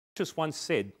Just once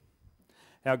said,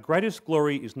 our greatest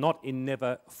glory is not in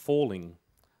never falling,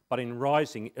 but in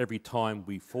rising every time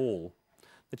we fall.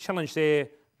 The challenge there,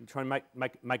 in trying to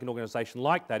make an organisation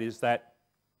like that, is that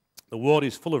the world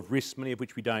is full of risks, many of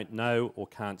which we don't know or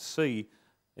can't see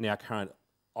in our current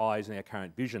eyes and our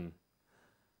current vision.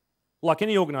 Like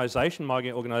any organisation, my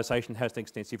organisation has an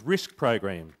extensive risk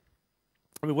program.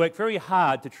 And we work very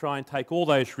hard to try and take all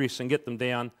those risks and get them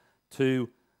down to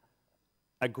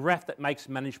a graph that makes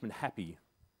management happy.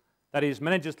 That is,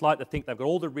 managers like to think they've got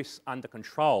all the risks under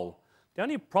control. The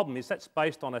only problem is that's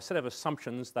based on a set of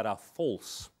assumptions that are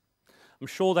false. I'm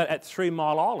sure that at 3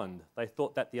 Mile Island, they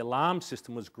thought that the alarm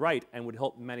system was great and would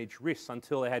help manage risks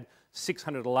until they had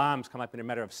 600 alarms come up in a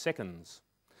matter of seconds.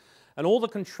 And all the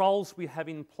controls we have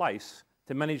in place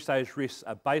to manage those risks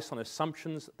are based on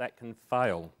assumptions that can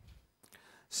fail.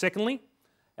 Secondly,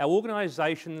 our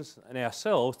organisations and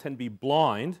ourselves tend to be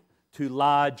blind to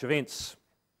large events.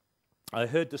 I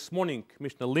heard this morning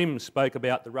Commissioner Lim spoke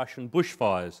about the Russian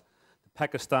bushfires, the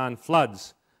Pakistan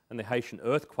floods and the Haitian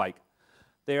earthquake.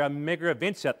 There are mega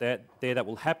events out there that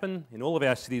will happen in all of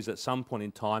our cities at some point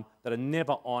in time that are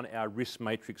never on our risk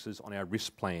matrices, on our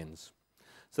risk plans.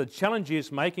 So the challenge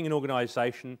is making an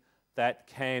organisation that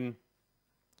can,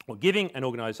 or giving an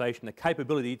organisation the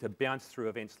capability to bounce through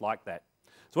events like that.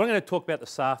 So what I'm going to talk about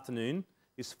this afternoon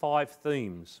is 5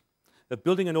 themes of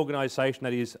building an organisation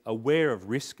that is aware of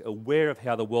risk, aware of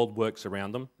how the world works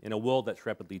around them in a world that's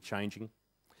rapidly changing.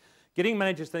 Getting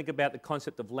managers to think about the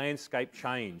concept of landscape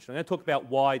change. I'm going to talk about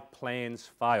why plans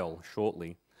fail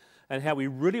shortly and how we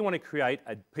really want to create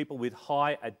people with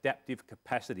high adaptive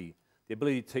capacity, the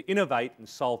ability to innovate and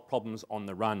solve problems on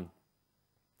the run.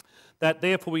 That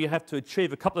therefore we have to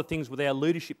achieve a couple of things with our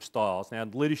leadership styles and our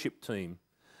leadership team.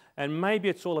 And maybe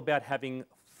it's all about having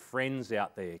friends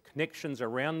out there, connections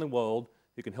around the world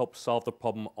who can help solve the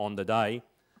problem on the day.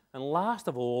 And last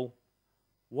of all,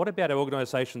 what about our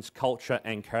organisation's culture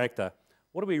and character?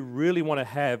 What do we really want to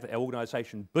have our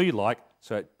organisation be like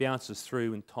so it bounces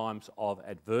through in times of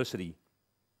adversity?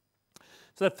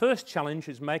 So the first challenge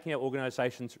is making our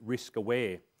organisations risk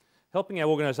aware, helping our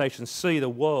organisations see the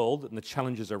world and the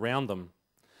challenges around them.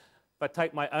 If I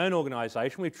take my own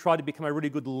organisation, we've tried to become a really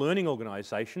good learning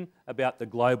organisation about the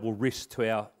global risk to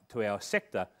our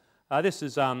sector. This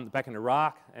is back in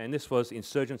Iraq, and this was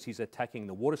insurgencies attacking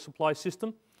the water supply system.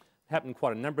 It happened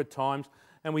quite a number of times,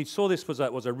 and we saw this was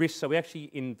a risk, so we actually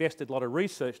invested a lot of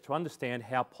research to understand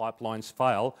how pipelines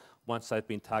fail once they've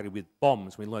been targeted with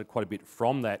bombs. We learned quite a bit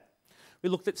from that. We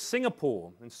looked at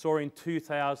Singapore and saw in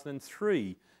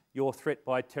 2003 your threat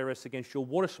by terrorists against your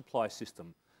water supply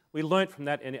system. We learnt from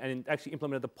that and actually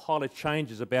implemented the pilot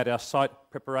changes about our site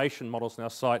preparation models and our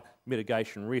site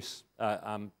mitigation risks,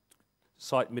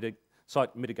 site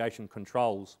mitigation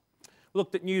controls. We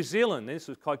looked at New Zealand, and this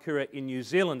was Kaikoura in New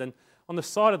Zealand, and on the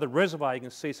side of the reservoir you can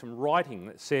see some writing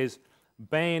that says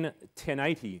ban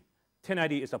 1080.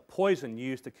 1080 is a poison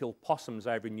used to kill possums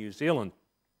over in New Zealand.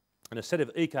 And a set of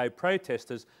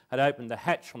eco-protesters had opened the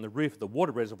hatch on the roof of the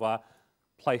water reservoir,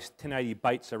 placed 1080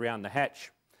 baits around the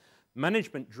hatch.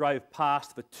 Management drove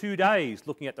past for 2 days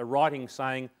looking at the writing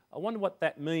saying, I wonder what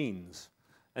that means.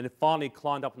 And it finally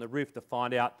climbed up on the roof to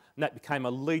find out, and that became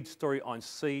a lead story on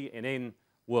CNN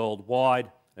worldwide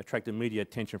and attracted media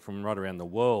attention from right around the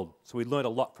world. So we learned a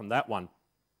lot from that one.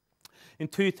 In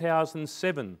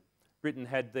 2007, Britain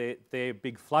had their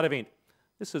big flood event.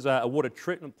 This is a water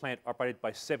treatment plant operated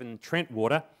by Severn Trent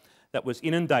Water that was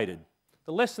inundated.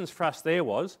 The lessons for us there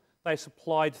was they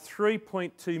supplied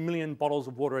 3.2 million bottles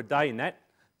of water a day in that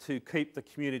to keep the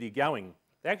community going.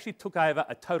 They actually took over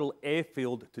a total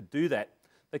airfield to do that.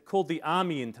 They called the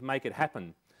army in to make it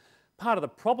happen. Part of the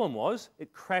problem was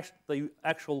it crashed the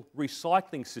actual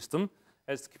recycling system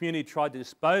as the community tried to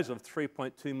dispose of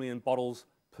 3.2 million bottles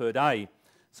per day.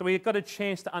 So we got a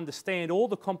chance to understand all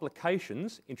the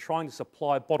complications in trying to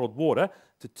supply bottled water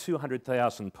to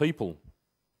 200,000 people.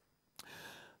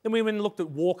 Then we went and looked at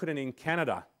Walkerton in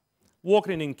Canada.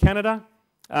 Walkerton in Canada,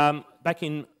 back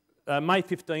in May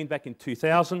 15, back in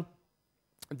 2000.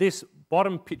 This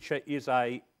bottom picture is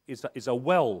a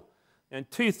well. In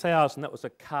 2000, that was a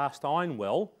cast iron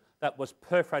well that was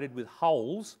perforated with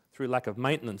holes through lack of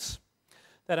maintenance.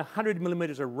 They had 100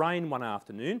 millimetres of rain one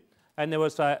afternoon, and there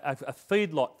was a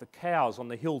feedlot for cows on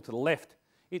the hill to the left.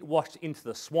 It washed into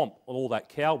the swamp with all that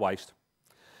cow waste.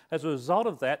 As a result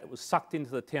of that, it was sucked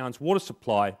into the town's water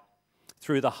supply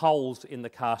through the holes in the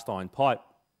cast iron pipe.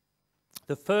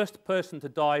 The first person to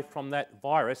die from that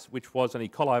virus, which was an E.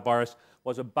 coli virus,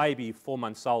 was a baby 4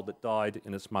 months old that died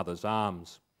in its mother's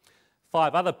arms.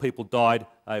 5 other people died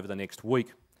over the next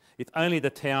week. If only the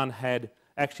town had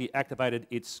actually activated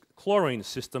its chlorine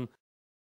system